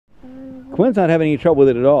Quinn's not having any trouble with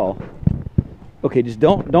it at all. Okay, just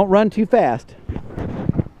don't run too fast.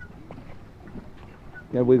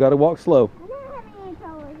 Yeah, we got to walk slow. I'm not having any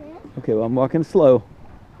trouble with it. Okay, well, I'm walking slow.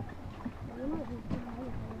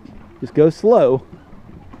 Just go slow.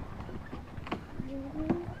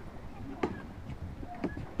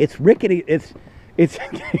 It's rickety. It's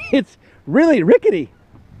it's really rickety.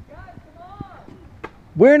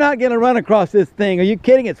 We're not going to run across this thing. Are you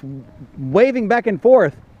kidding? It's waving back and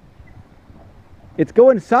forth. It's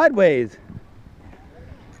going sideways.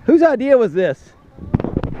 Whose idea was this?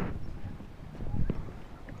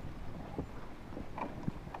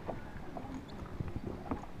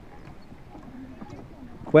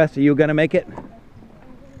 Quest, are you going to make it?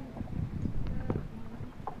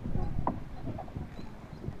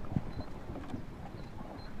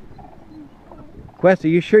 Quest, are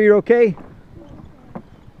you sure you're okay?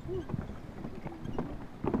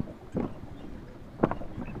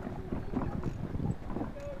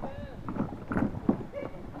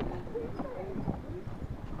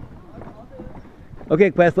 Okay,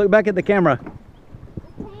 Quest, look back at the camera.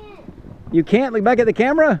 You can't look back at the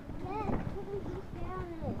camera?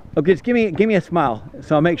 Okay, just give me a smile,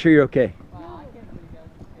 so I'll make sure you're okay.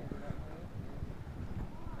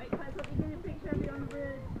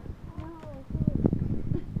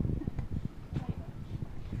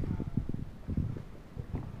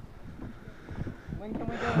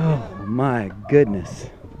 Oh my goodness.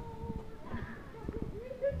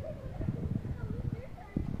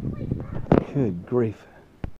 Good grief.